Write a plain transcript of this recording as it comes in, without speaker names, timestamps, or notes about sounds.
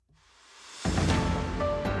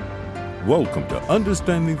Welcome to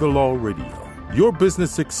Understanding the Law Radio, your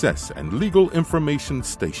business success and legal information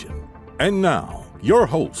station. And now, your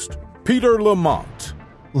host, Peter Lamont.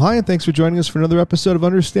 Well, hi, and thanks for joining us for another episode of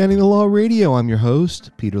Understanding the Law Radio. I'm your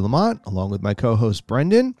host, Peter Lamont, along with my co-host,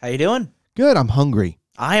 Brendan. How you doing? Good. I'm hungry.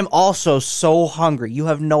 I am also so hungry. You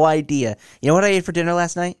have no idea. You know what I ate for dinner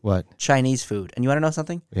last night? What? Chinese food. And you want to know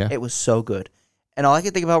something? Yeah. It was so good. And all I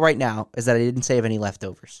can think about right now is that I didn't save any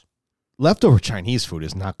leftovers. Leftover Chinese food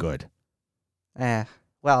is not good.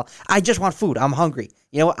 Well, I just want food. I'm hungry.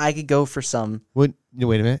 You know what? I could go for some. Wait a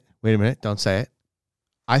minute. Don't say it.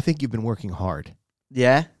 I think you've been working hard.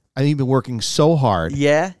 Yeah? I think you've been working so hard.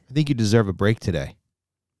 Yeah? I think you deserve a break today.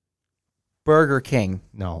 Burger King.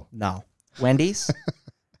 No. Wendy's?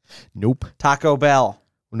 Nope. Taco Bell.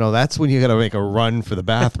 No, that's when you got to make a run for the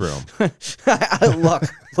bathroom.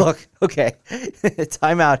 Look. Okay.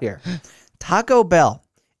 Time out here. Taco Bell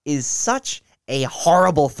is such a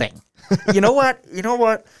horrible thing. You know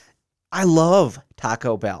what? I love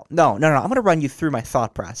Taco Bell. No. I'm going to run you through my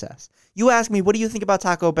thought process. You ask me, what do you think about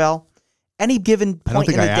Taco Bell? Any given point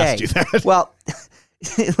in the day. I don't think I asked you that. Well,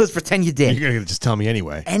 let's pretend you did. You're going to just tell me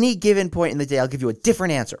anyway. Any given point in the day, I'll give you a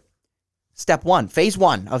different answer. Step one, phase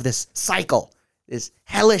one of this cycle, this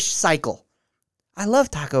hellish cycle. I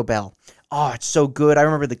love Taco Bell. Oh, it's so good. I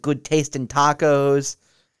remember the good taste in tacos.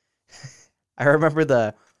 I remember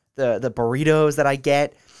the burritos that I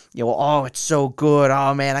get. It's so good.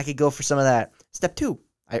 Oh, man, I could go for some of that. Step two,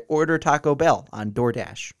 I order Taco Bell on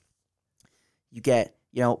DoorDash. You get,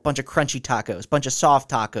 a bunch of crunchy tacos, bunch of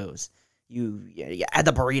soft tacos. You add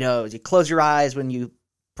the burritos. You close your eyes when you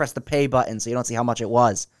press the pay button so you don't see how much it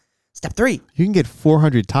was. Step three. You can get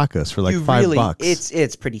 400 tacos for like $5.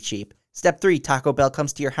 It's pretty cheap. Step three, Taco Bell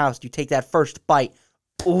comes to your house. You take that first bite.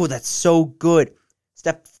 Oh, that's so good.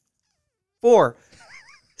 Step four,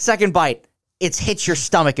 second bite. It hits your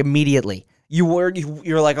stomach immediately.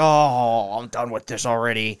 You're like, oh, I'm done with this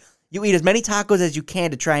already. You eat as many tacos as you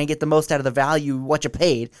can to try and get the most out of the value, what you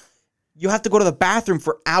paid. You have to go to the bathroom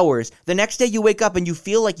for hours. The next day you wake up and you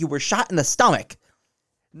feel like you were shot in the stomach.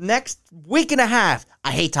 Next week and a half,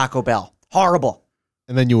 I hate Taco Bell. Horrible.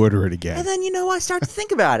 And then you order it again. And then, I start to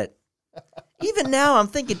think about it. Even now, I'm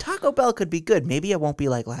thinking Taco Bell could be good. Maybe it won't be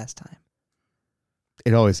like last time.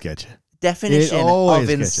 It always gets you. Definition of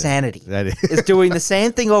insanity That is doing the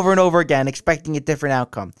same thing over and over again, expecting a different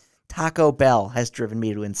outcome. Taco Bell has driven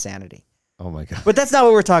me to insanity. Oh, my God. But that's not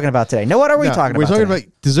what we're talking about today. No, what are we talking about We're talking today?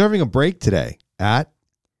 about deserving a break today at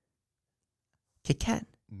Kit Kat.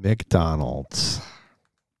 McDonald's.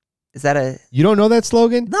 Is that a... You don't know that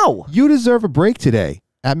slogan? No. You deserve a break today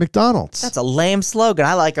at McDonald's. That's a lame slogan.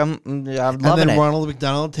 I like them. I'm loving it. And then it. Ronald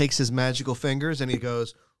McDonald takes his magical fingers and he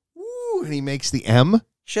goes, ooh, and he makes the M.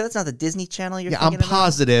 Sure, that's not the Disney Channel you're thinking I'm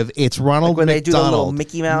positive about? It's Ronald when McDonald. They do the little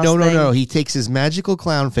Mickey Mouse thing? No. He takes his magical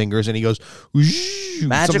clown fingers and he goes,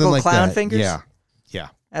 magical like clown that. fingers? Yeah.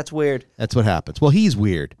 That's weird. That's what happens. Well, he's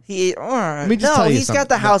weird. Let me just tell you he's got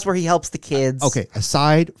the house where he helps the kids. Okay,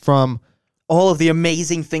 aside from all of the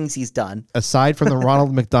amazing things he's done. Aside from the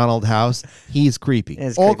Ronald McDonald house, he's creepy.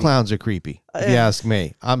 All clowns are creepy, if you ask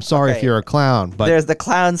me. I'm sorry if you're a clown, but there's the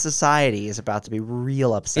clown society is about to be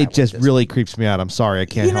real upset. It just really creeps me out. I'm sorry, I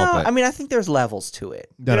can't help it. I mean, I think there's levels to it.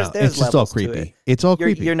 No, it's just all creepy. It's all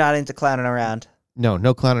creepy. You're not into clowning around.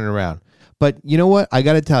 No clowning around. But you know what? I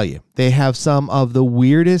got to tell you, they have some of the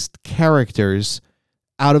weirdest characters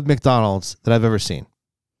out of McDonald's that I've ever seen.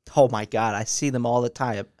 Oh my God, I see them all the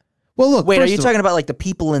time. Well, look. Wait, are you talking about like the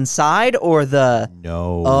people inside or the...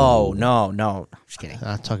 No. Oh, no. I'm just kidding. I'm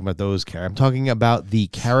not talking about those characters. I'm talking about the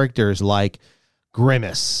characters like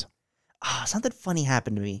Grimace. Something funny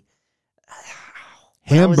happened to me.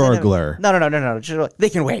 Hamburglar. No. They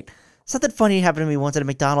can wait. Something funny happened to me once at a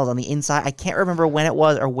McDonald's on the inside. I can't remember when it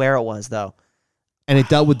was or where it was, though. And it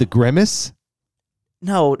dealt with the Grimace?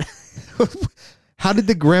 No. How did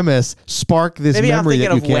the Grimace spark this memory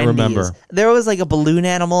that you can't remember? There was like a balloon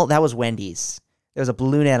animal. That was Wendy's. There was a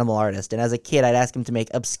balloon animal artist. And as a kid, I'd ask him to make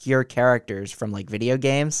obscure characters from like video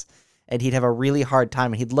games. And he'd have a really hard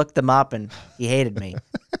time. And he'd look them up and he hated me.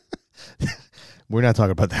 We're not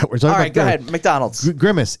talking about that. We're talking about... All right, go ahead. McDonald's.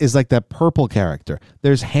 Grimace is like that purple character.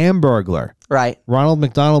 There's Hamburglar. Right. Ronald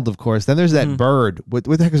McDonald, of course. Then there's that bird. What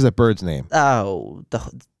the heck is that bird's name? Oh,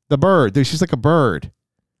 the bird. She's like a bird.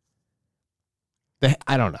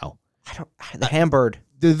 I don't know. The Hambird.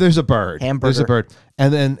 There's a bird. Hamburger. There's a bird.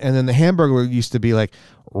 And then the Hamburger used to be like,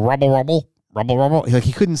 rubble, rubble, rubble, rubble. Like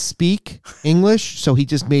he couldn't speak English, so he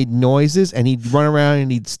just made noises and he'd run around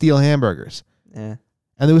and he'd steal hamburgers. Yeah.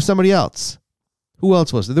 And there was somebody else. Who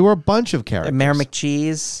else was there? There were a bunch of characters. Mayor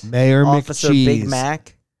McCheese. Mayor Officer McCheese. Big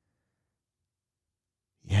Mac.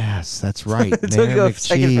 Yes, that's right. It took Mayor a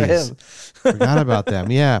second for McCheese. him. Forgot about them.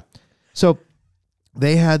 Yeah. So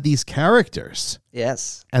they had these characters,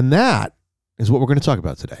 Yes. and that is what we're going to talk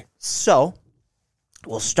about today. So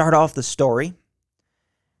we'll start off the story.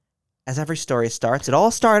 As every story starts, it all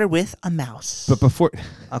started with a mouse. But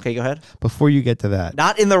Okay, go ahead. before you get to that,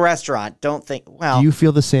 Not in the restaurant. Don't think. Well, do you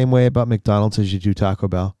feel the same way about McDonald's as you do Taco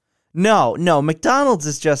Bell? no. McDonald's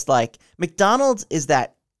is just like McDonald's is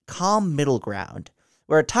that calm middle ground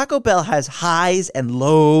where Taco Bell has highs and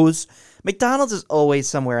lows. McDonald's is always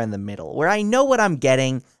somewhere in the middle where I know what I'm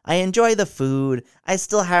getting. I enjoy the food. I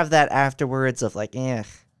still have that afterwards of like, I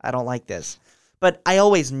don't like this, but I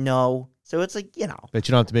always know. So it's like, But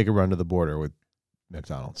you don't have to make a run to the border with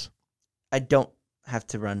McDonald's. I don't have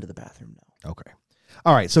to run to the bathroom now. Okay.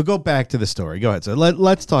 All right. So go back to the story. Go ahead. So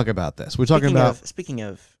let's talk about this. We're talking Speaking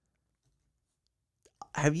of,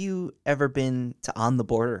 have you ever been to On the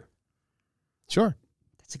Border? Sure.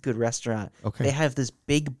 It's a good restaurant. Okay. They have this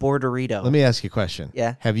big borderito. Let me ask you a question.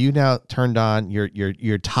 Yeah. Have you now turned on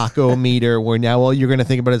your taco meter where now all you're going to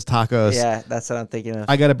think about is tacos? Yeah, that's what I'm thinking of.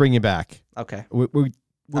 I got to bring you back. Okay. We're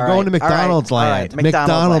All going right, to McDonald's all right, land. all right,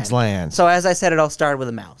 McDonald's land. So as I said, it all started with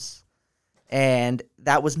a mouse. And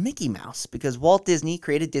that was Mickey Mouse because Walt Disney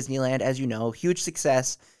created Disneyland, as you know, huge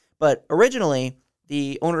success. But originally,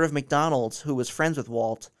 the owner of McDonald's, who was friends with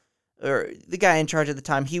Walt, or the guy in charge at the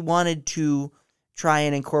time, he wanted to try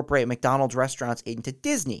and incorporate McDonald's restaurants into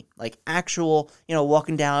Disney. Like actual,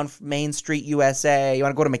 walking down Main Street, USA, you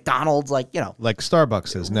want to go to McDonald's, like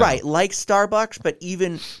Starbucks is now. Right, like Starbucks, but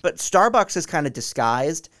Starbucks is kind of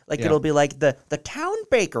disguised. Like Yeah. it'll be like the Town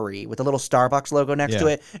Bakery with a little Starbucks logo next to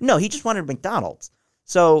Yeah. it. No, he just wanted McDonald's.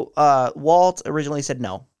 So Walt originally said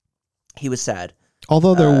no. He was sad.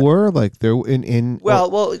 Although there were there in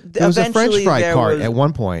there there was a French fry cart at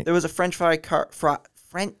one point. There was a French fry cart.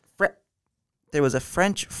 There was a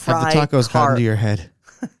French fry Have the tacos cart. gotten to your head?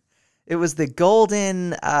 It was the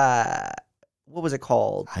Golden. What was it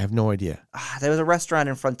called? I have no idea. There was a restaurant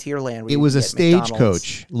in Frontierland. Where It you was could a get McDonald's.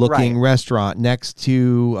 stagecoach looking restaurant next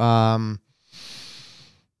to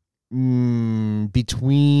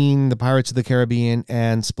between the Pirates of the Caribbean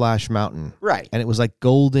and Splash Mountain. Right. And it was like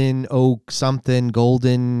Golden Oak something,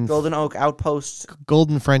 Golden Oak Outpost.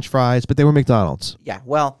 golden French fries, but they were McDonald's. Yeah,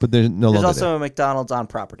 well, But they're no there's longer also there. a McDonald's on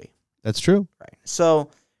property. That's true. Right. So,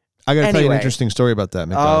 I got to tell you an Anyway. interesting story about that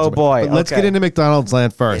McDonald's. Oh, boy, But let's okay. get into McDonald's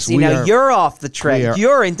land first. see, now you're off the we track. are-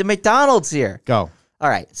 You're into McDonald's here. Go. All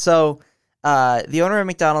right. So, the owner of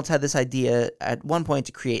McDonald's had this idea at one point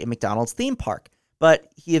to create a McDonald's theme park, but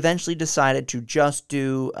he eventually decided to just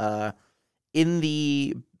do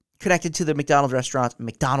connected to the McDonald's restaurant,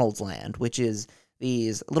 McDonald's Land, which is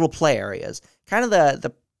these little play areas, kind of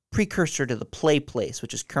the precursor to the Play Place,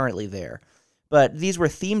 which is currently there. But these were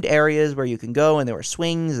themed areas where you can go, and there were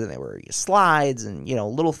swings, and there were slides, and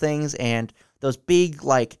little things, and those big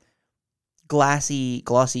glossy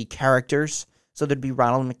characters. So there'd be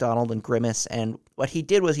Ronald McDonald and Grimace, and what he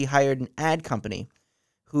did was he hired an ad company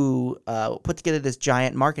who put together this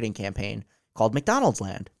giant marketing campaign called McDonald's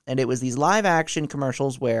Land, and it was these live-action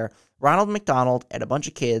commercials where Ronald McDonald and a bunch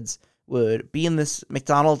of kids would be in this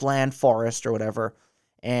McDonald's Land forest or whatever,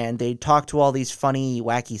 and they'd talk to all these funny,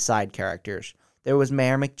 wacky side characters. There was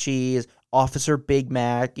Mayor McCheese, Officer Big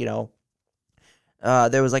Mac, there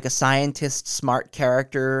was like a scientist smart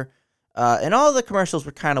character, and all the commercials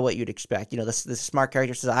were kind of what you'd expect. The smart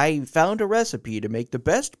character says, I found a recipe to make the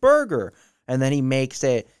best burger, and then he makes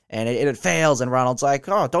it, and it fails, and Ronald's like,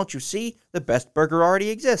 oh, don't you see? The best burger already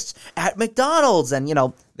exists at McDonald's, and,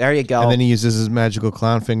 there you go. And then he uses his magical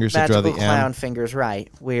clown fingers to draw Magical the clown M. fingers, right.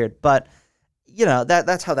 Weird. But,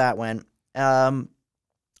 that's how that went.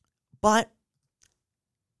 But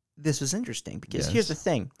this was interesting because here's the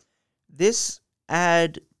thing. This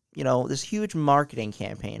ad, this huge marketing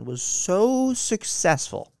campaign was so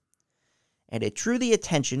successful, and it drew the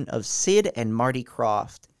attention of Sid and Marty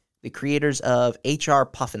Krofft, the creators of HR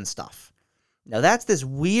Puffin Stuff. Now, that's this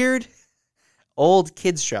weird old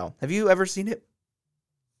kids show. Have you ever seen it?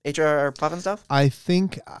 HR Puffin Stuff? I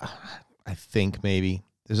think maybe.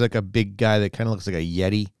 There's like a big guy that kind of looks like a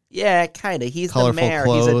Yeti. Yeah, kind of. He's Colorful the mayor.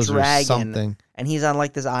 clothes He's a or dragon, something. and he's on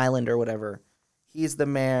like this island or whatever. He's the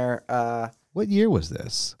mayor. What year was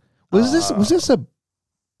this? Was this a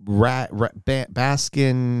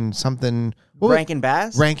Baskin something? Rankin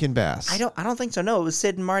Bass? Rankin Bass. I don't think so. No, it was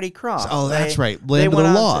Sid and Marty Krofft. Oh, that's right. They Land of went the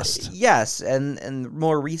on Lost. yes, and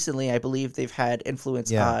more recently, I believe they've had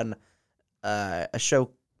influence Yeah. on a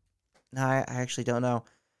show. No, I actually don't know.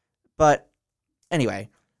 But anyway,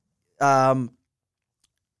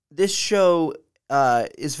 this show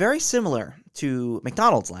is very similar to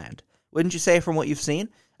McDonald's Land, Wouldn't you say from what you've seen?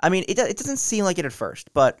 I mean, it doesn't seem like it at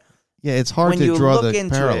first, but Yeah, it's hard when to you draw look the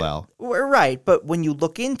into parallel. right, but when you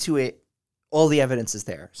look into it, all the evidence is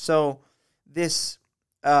there. So this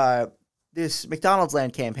McDonald's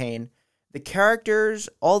Land campaign, the characters,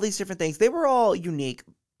 all these different things, they were all unique,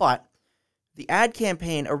 but the ad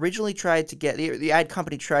campaign originally tried to get the ad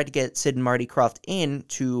company tried to get Sid and Marty Krofft in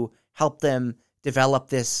to help them develop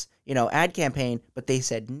this, ad campaign, but they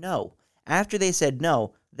said no. After they said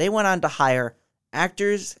no, they went on to hire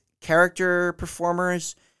actors, character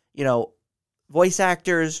performers, voice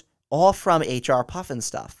actors, all from HR Puffin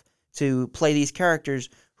stuff to play these characters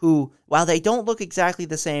who, while they don't look exactly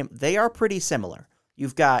the same, they are pretty similar.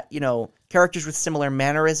 You've got, characters with similar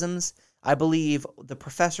mannerisms. I believe the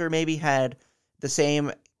professor maybe had the same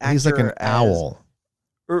actor. He's like an owl.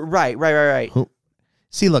 Right.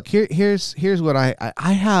 See, look, here's what I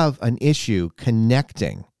have an issue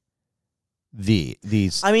connecting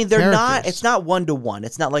these. I mean, they're characters. not. It's not 1-to-1.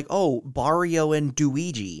 It's not like, oh, Barrio and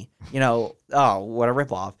Luigi. Oh, what a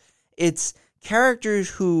ripoff. It's characters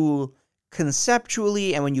who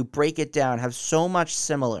conceptually and when you break it down have so much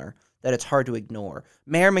similar that it's hard to ignore.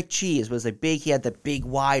 Mayor McCheese was he had the big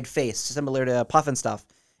wide face similar to Puffin stuff,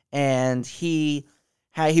 and he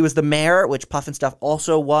was the mayor, which Puffin stuff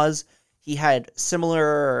also was. He had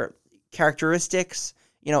similar characteristics,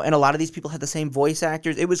 and a lot of these people had the same voice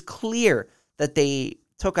actors. It was clear that they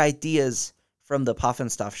took ideas from the Puffin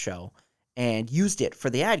stuff show and used it for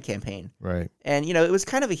the ad campaign. Right. And, it was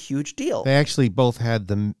kind of a huge deal. They actually both had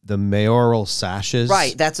the mayoral sashes.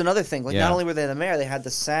 Right. That's another thing. Like, Yeah. not only were they the mayor, they had the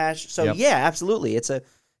sash. So, Yep. yeah, absolutely. It's a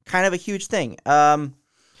kind of a huge thing.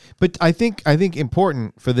 But I think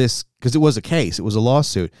important for this, because it was a case, it was a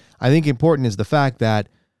lawsuit. I think important is the fact that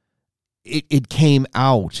it came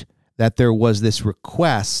out that there was this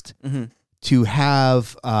request to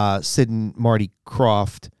have Sid and Marty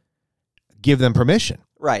Krofft give them permission.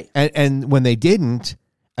 Right. And when they didn't,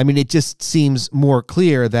 I mean, it just seems more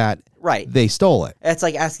clear that Right. they stole it. It's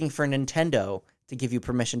like asking for Nintendo to give you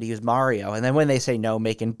permission to use Mario. And then when they say no,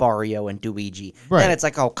 making Barrio and Luigi. Right. Then it's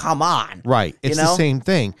like, oh, come on. Right. It's the same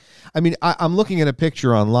thing. I mean, I'm looking at a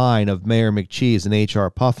picture online of Mayor McCheese and HR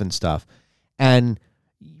Puffin stuff, and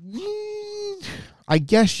I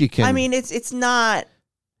guess you can. I mean, it's not.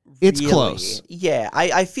 It's really. close. Yeah.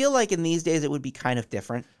 I feel like in these days it would be kind of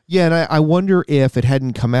different. Yeah, and I wonder if it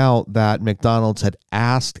hadn't come out that McDonald's had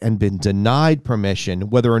asked and been denied permission,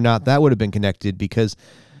 whether or not that would have been connected, because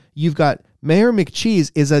you've got Mayor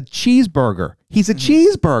McCheese is a cheeseburger. He's a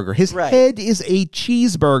cheeseburger. His Right. head is a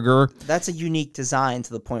cheeseburger, That's a unique design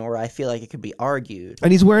to the point where I feel like it could be argued.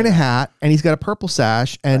 and he's wearing a hat, and he's got a purple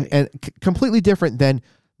sash, and completely different than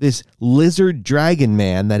this lizard dragon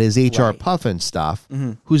man that is HR Right. Puffin stuff,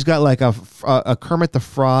 who's got like a Kermit the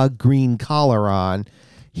Frog green collar on.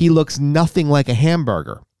 He looks nothing like a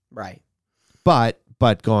hamburger. Right. But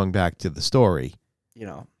going back to the story,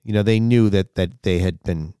 they knew that they had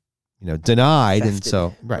been, denied, and Thefted.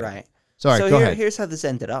 so Right. Sorry, so go ahead. Here's how this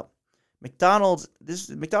ended up. McDonald's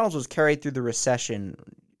was carried through the recession,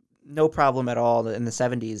 no problem at all in the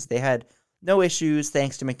 70s. They had no issues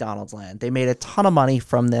thanks to McDonald's Land. They made a ton of money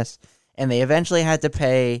from this, and they eventually had to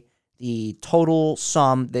pay the total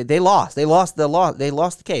sum. They lost. They lost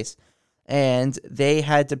the case, and they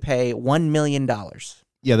had to pay $1 million.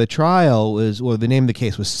 Yeah, the trial the name of the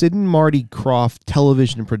case was Sid and Marty Krofft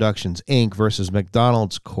Television Productions, Inc. versus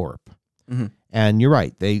McDonald's Corp. Mm-hmm. And you're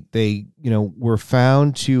right. They were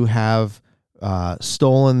found to have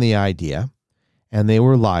stolen the idea, and they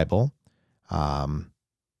were liable.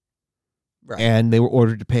 Right. And they were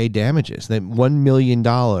ordered to pay damages. They $1 million,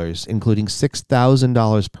 including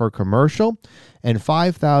 $6,000 per commercial and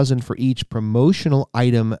 $5,000 for each promotional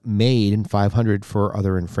item made and $500 for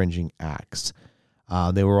other infringing acts.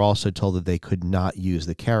 They were also told that they could not use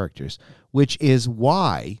the characters, which is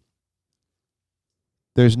why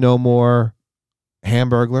there's no more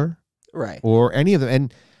Hamburglar Right. or any of them.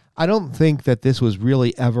 And I don't think that this was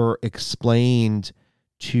really ever explained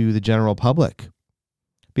to the general public,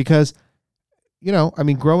 because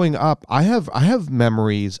growing up, I have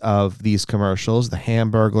memories of these commercials, the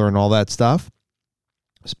Hamburglar and all that stuff.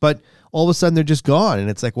 But all of a sudden they're just gone, and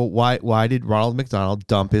it's like, well, why did Ronald McDonald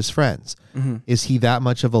dump his friends? Mm-hmm. Is he that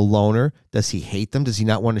much of a loner? Does he hate them? Does he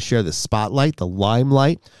not want to share the spotlight, the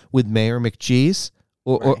limelight with Mayor McCheese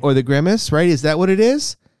or the Grimace? Right? Is that what it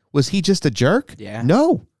is? Was he just a jerk? Yeah.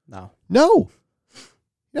 No.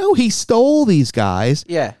 He stole these guys.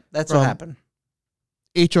 Yeah, that's what happened.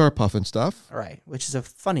 HR Puffin stuff. Right, which is a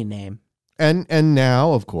funny name. And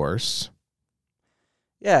now, of course,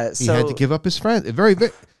 Yeah, he so had to give up his friend.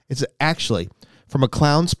 It's actually, from a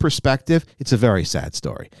clown's perspective, it's a very sad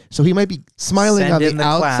story. So he might be smiling Send on in the the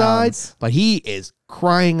outside, clowns. but he is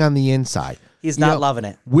crying on the inside. He's You not know, loving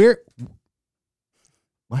it.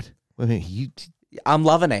 What? Wait a minute, I'm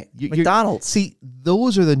loving it. you're- McDonald's. See,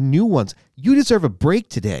 those are the new ones. You deserve a break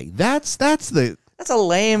today. That's the That's a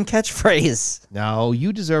lame catchphrase. no.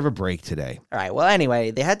 You deserve a break today. All right. Well,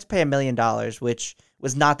 anyway, they had to pay $1 million, which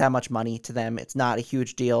was not that much money to them. It's not a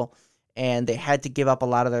huge deal. And they had to give up a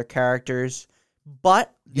lot of their characters.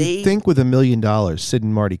 But they You think with $1 million, Sid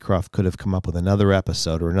and Marty Krofft could have come up with another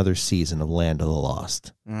episode or another season of Land of the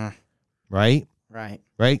Lost, Mm, right? right.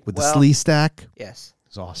 Right with Well- the Slee stack. Yes.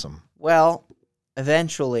 It's awesome. Well,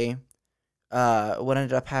 eventually, what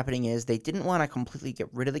ended up happening is they didn't want to completely get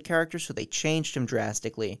rid of the characters, so they changed them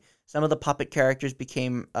drastically. Some of the puppet characters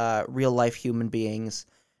became real-life human beings.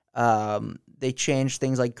 They changed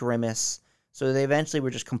things like Grimace, so they eventually were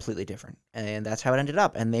just completely different, and that's how it ended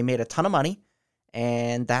up. And they made a ton of money,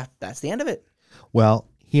 and that's the end of it. Well,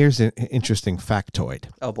 here's an interesting factoid.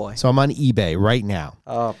 Oh boy. So I'm on eBay right now.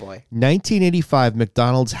 Oh boy. 1985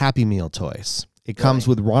 McDonald's Happy Meal toys. It comes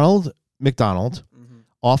with Ronald McDonald,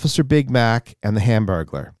 Officer Big Mac, and the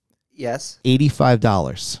Hamburglar. Yes.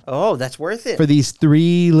 $85 Oh, that's worth it. for these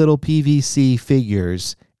 3 little PVC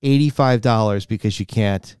figures. $85 because you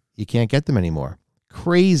can't get them anymore.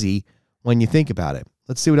 Crazy when you think about it.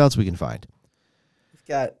 Let's see what else we can find. We've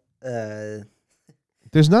got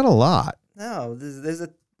There's not a lot. no. There's a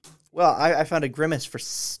well. I found a Grimace for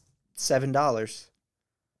 $7.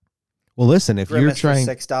 Well, listen, if Grimace you're trying,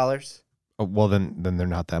 for $6. oh, well, then they're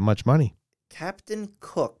not that much money. Captain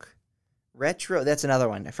Cook retro. That's another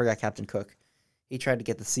one. I forgot Captain Cook. He tried to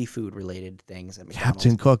get the seafood related things at McDonald's.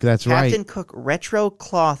 Captain Cook, that's Captain right. Cook retro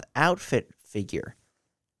cloth outfit figure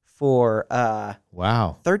for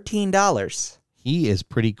Wow, $13. he is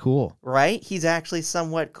pretty cool. Right? He's actually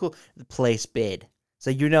somewhat cool. The place bid. So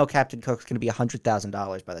you know Captain Cook's going to be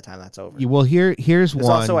 $100,000 by the time that's over. Well, here's There's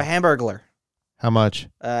one. also a Hamburglar. How much?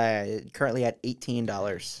 Currently at $18.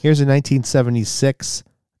 Here's a 1976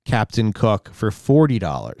 Captain Cook for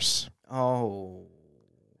 $40. Oh.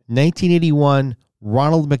 1981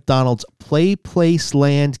 Ronald McDonald's Play Place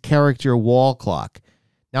Land character wall clock.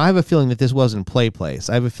 Now, I have a feeling that this wasn't Play Place.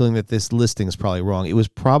 I have a feeling that this listing is probably wrong. It was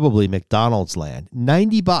probably McDonald's Land.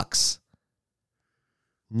 $90.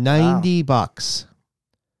 $90.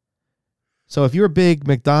 So if you're a big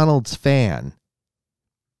McDonald's fan,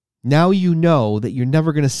 now you know that you're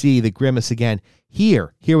never going to see the Grimace again.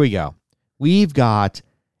 Here we go. We've got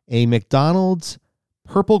a McDonald's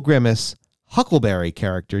Purple Grimace Huckleberry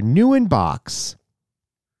character, new in box,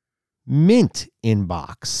 mint in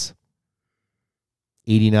box,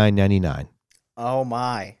 $89.99. Oh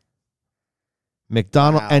my.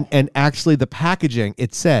 McDonald Wow. and actually the packaging,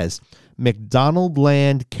 it says McDonald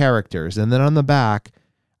Land characters, and then on the back,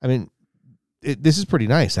 I mean, this is pretty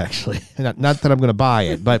nice actually. Not that I'm going to buy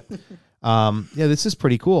it, but yeah, this is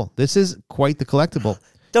pretty cool. This is quite the collectible.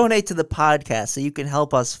 Donate to the podcast so you can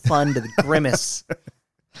help us fund the Grimace.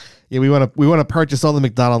 Yeah, we want to purchase all the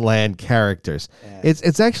McDonald Land characters. Yeah.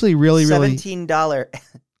 It's actually really $17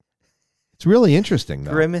 it's really interesting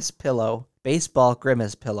though. Grimace pillow, baseball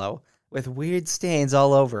Grimace pillow with weird stains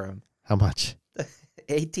all over him. How much?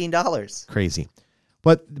 $18. Crazy.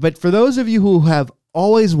 But for those of you who have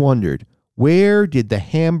always wondered, where did the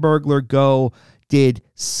Hamburglar go? Did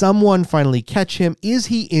someone finally catch him? Is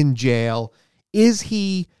he in jail? Is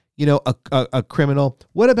he, a criminal?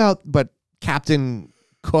 What about Captain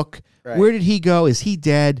Cook? Right. Where did he go? Is he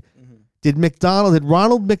dead? Did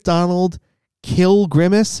Ronald McDonald kill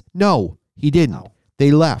Grimace? No, he didn't. No.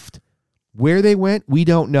 They left. Where they went, we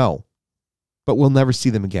don't know. But we'll never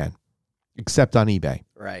see them again, except on eBay.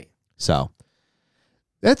 Right. So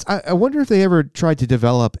I wonder if they ever tried to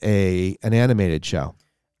develop an animated show.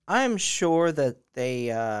 I'm sure that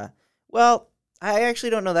they, I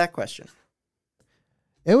actually don't know that question.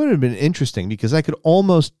 It would have been interesting because I could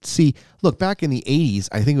almost see, look, back in the 80s,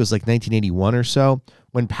 I think it was like 1981 or so,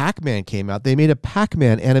 when Pac-Man came out, they made a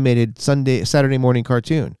Pac-Man animated Saturday morning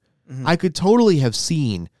cartoon. Mhm. I could totally have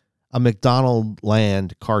seen a McDonald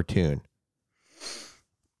Land cartoon.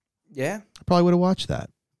 Yeah. I probably would have watched that.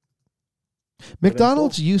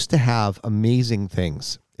 McDonald's used to have amazing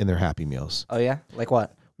things in their Happy Meals. Oh, yeah? Like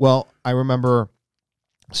what? Well, I remember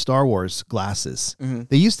Star Wars glasses. Mhm.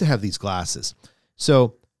 They used to have these glasses.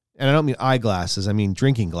 So, and I don't mean eyeglasses, I mean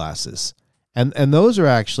drinking glasses. And those are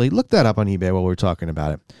actually, look that up on eBay while we're talking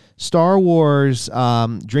about it. Star Wars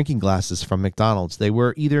drinking glasses from McDonald's. They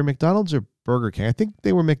were either McDonald's or Burger King. I think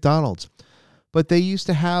they were McDonald's. But they used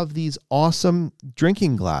to have these awesome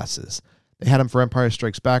drinking glasses. They had them for Empire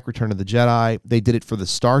Strikes Back, Return of the Jedi. They did it for the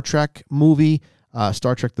Star Trek movie.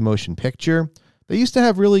 Star Trek the Motion Picture. They used to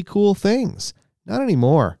have really cool things. Not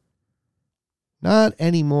anymore. Not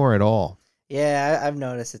anymore at all. Yeah, I've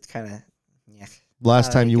noticed it's kind of, yeah.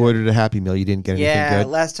 Last time you good. ordered a Happy Meal, you didn't get anything good?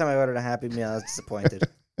 Last time I ordered a Happy Meal, I was disappointed.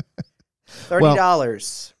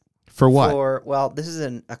 $30. For what? Well, this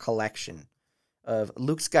is a collection of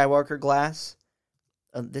Luke Skywalker glass.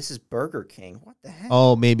 This is Burger King. What the heck?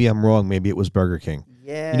 Oh, maybe I'm wrong. Maybe it was Burger King.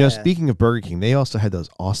 Yeah. You know, speaking of Burger King, they also had those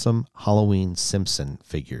awesome Halloween Simpson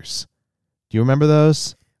figures. Do you remember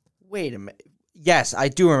those? Wait a minute. Yes, I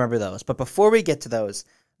do remember those. But before we get to those,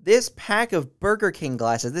 this pack of Burger King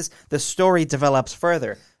glasses, the story develops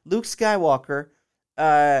further. Luke Skywalker,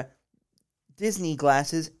 Disney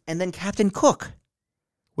glasses, and then Captain Cook.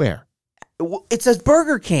 Where? It says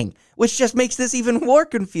Burger King, which just makes this even more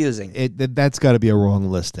confusing. That's got to be a wrong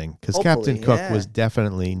listing because Hopefully, Captain Cook yeah. was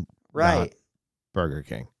definitely not Right. Burger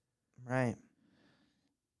King. Right.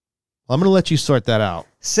 Well, I'm going to let you sort that out.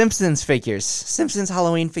 Simpsons figures. Simpsons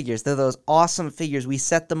Halloween figures. They're those awesome figures. We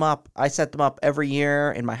set them up. I set them up every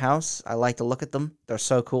year in my house. I like to look at them. They're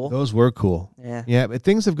so cool. Those were cool. Yeah. Yeah, but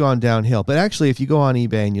things have gone downhill. But actually, if you go on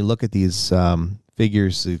eBay and you look at these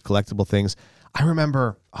figures, the collectible things, I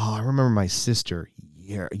remember my sister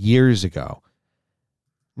years ago.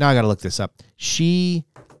 Now I got to look this up. She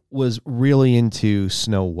was really into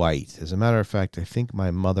Snow White. As a matter of fact, I think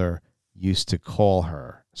my mother used to call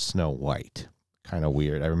her Snow White. Kind of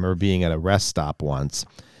weird. I remember being at a rest stop once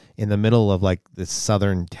in the middle of like this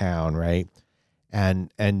southern town, right?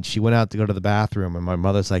 And she went out to go to the bathroom, and my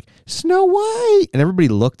mother's like, Snow White! And everybody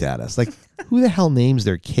looked at us like, who the hell names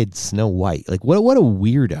their kid Snow White? Like, what a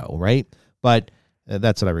weirdo, right? But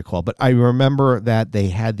that's what I recall. But I remember that they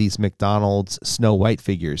had these McDonald's Snow White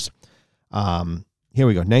figures. Here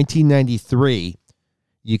we go. 1993,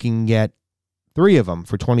 you can get 3 of them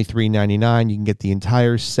for $23.99. You can get the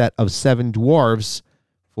entire set of 7 dwarves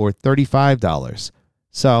for $35.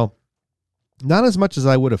 So not as much as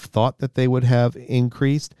I would have thought that they would have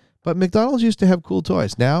increased, but McDonald's used to have cool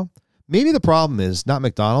toys. Now, maybe the problem is not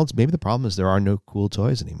McDonald's. Maybe the problem is there are no cool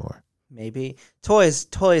toys anymore. Maybe. Toys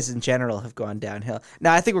in general have gone downhill.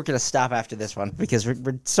 Now, I think we're going to stop after this one because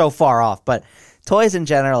we're so far off, but toys in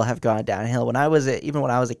general have gone downhill. Even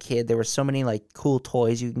when I was a kid, there were so many like cool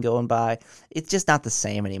toys you can go and buy. It's just not the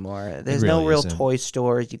same anymore. There's no real toy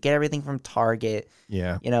stores. You get everything from Target.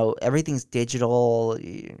 Yeah. You know, everything's digital.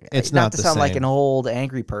 It's not to the sound like same. an old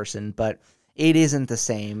angry person, but it isn't the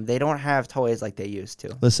same. They don't have toys like they used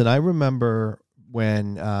to. Listen, I remember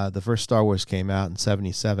when the first Star Wars came out in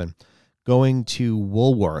 1977, going to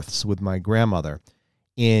Woolworths with my grandmother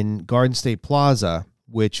in Garden State Plaza,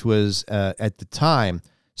 which was at the time.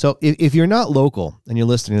 So if you're not local and you're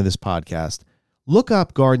listening to this podcast, look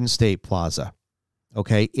up Garden State Plaza.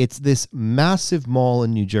 Okay. It's this massive mall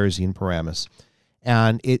in New Jersey in Paramus.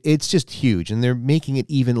 And it's just huge. And they're making it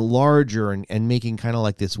even larger and making kind of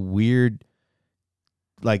like this weird,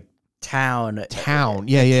 like, Town.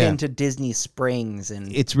 Yeah. Into Disney Springs.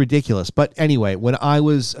 And it's ridiculous. But anyway, when I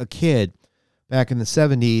was a kid back in the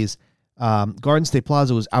 70s, Garden State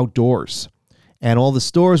Plaza was outdoors. And all the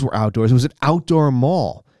stores were outdoors. It was an outdoor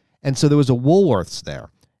mall. And so there was a Woolworths there.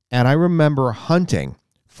 And I remember hunting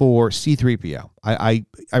for C-3PO. I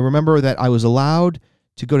remember that I was allowed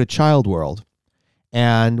to go to Child World.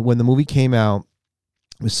 And when the movie came out,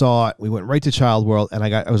 we saw it. We went right to Child World, and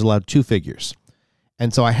I was allowed 2 figures.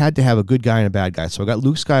 And so I had to have a good guy and a bad guy. So I got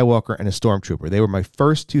Luke Skywalker and a Stormtrooper. They were my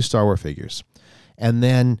first 2 Star Wars figures. And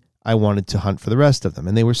then I wanted to hunt for the rest of them.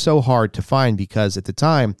 And they were so hard to find because at the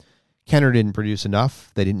time, Kenner didn't produce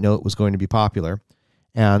enough. They didn't know it was going to be popular.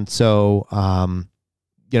 And so,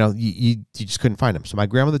 you just couldn't find them. So my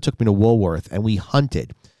grandmother took me to Woolworth, and we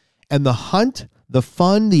hunted. And the hunt, the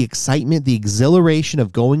fun, the excitement, the exhilaration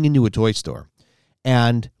of going into a toy store.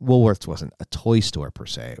 And Woolworths wasn't a toy store per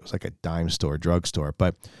se. It was like a dime store, drugstore.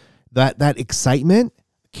 But that excitement,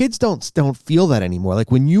 kids don't feel that anymore.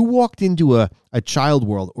 Like when you walked into a Child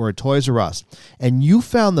World or a Toys R Us and you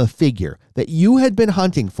found the figure that you had been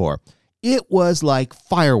hunting for, it was like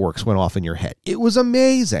fireworks went off in your head. It was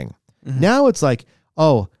amazing. Mm-hmm. Now it's like,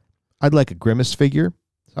 oh, I'd like a Grimace figure.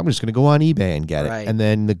 So I'm just going to go on eBay and get it. And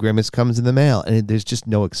then the Grimace comes in the mail, and there's just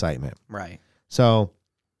no excitement. Right. So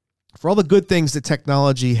for all the good things that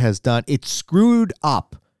technology has done, it screwed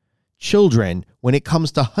up children when it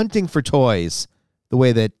comes to hunting for toys the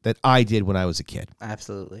way that I did when I was a kid.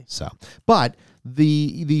 Absolutely. So, but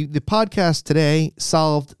the podcast today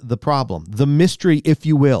solved the problem, the mystery, if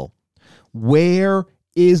you will. Where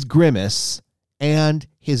is Grimace and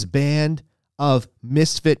his band of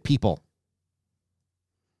misfit people?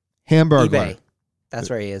 Hamburglar. eBay. That's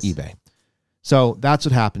where he is. eBay. So that's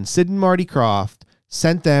what happened. Sid and Marty Krofft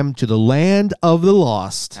sent them to the land of the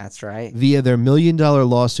lost. That's right. Via their $1 million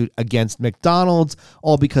lawsuit against McDonald's,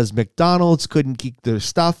 all because McDonald's couldn't keep their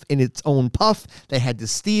stuff in its own puff. They had to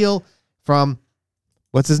steal from,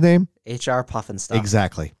 what's his name? HR Puffin stuff.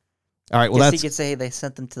 Exactly. All right, well, Guess that's... you could say they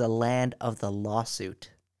sent them to the land of the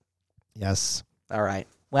lawsuit. Yes. All right.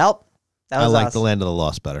 Well, that I was like us. the land of the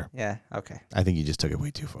lost better. Yeah, okay. I think you just took it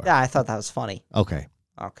way too far. Yeah, I thought that was funny. Okay.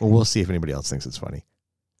 Okay. Well, we'll see if anybody else thinks it's funny.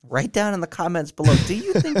 Write down in the comments below. Do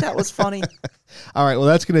you think that was funny? All right, well,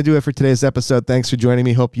 that's going to do it for today's episode. Thanks for joining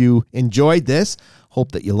me. Hope you enjoyed this.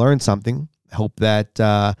 Hope that you learned something. Hope that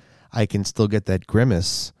I can still get that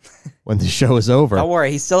grimace when the show is over. Don't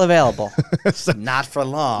worry, he's still available. Not for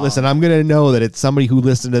long. Listen, I'm going to know that it's somebody who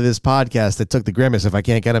listened to this podcast that took the grimace if I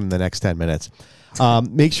can't get him in the next 10 minutes.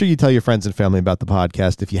 Make sure you tell your friends and family about the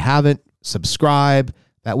podcast. If you haven't, subscribe.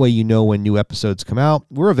 That way you know when new episodes come out.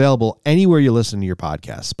 We're available anywhere you listen to your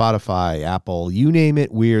podcast. Spotify, Apple, you name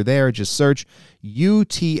it, we're there. Just search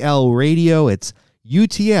UTL Radio. It's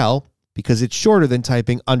UTL because it's shorter than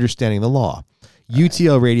typing Understanding the Law.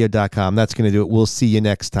 UTLradio.com. That's going to do it. We'll see you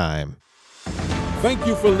next time. Thank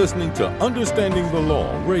you for listening to Understanding the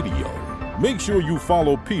Law Radio. Make sure you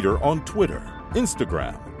follow Peter on Twitter,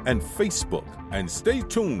 Instagram, and Facebook, and stay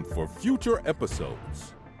tuned for future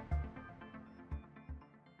episodes.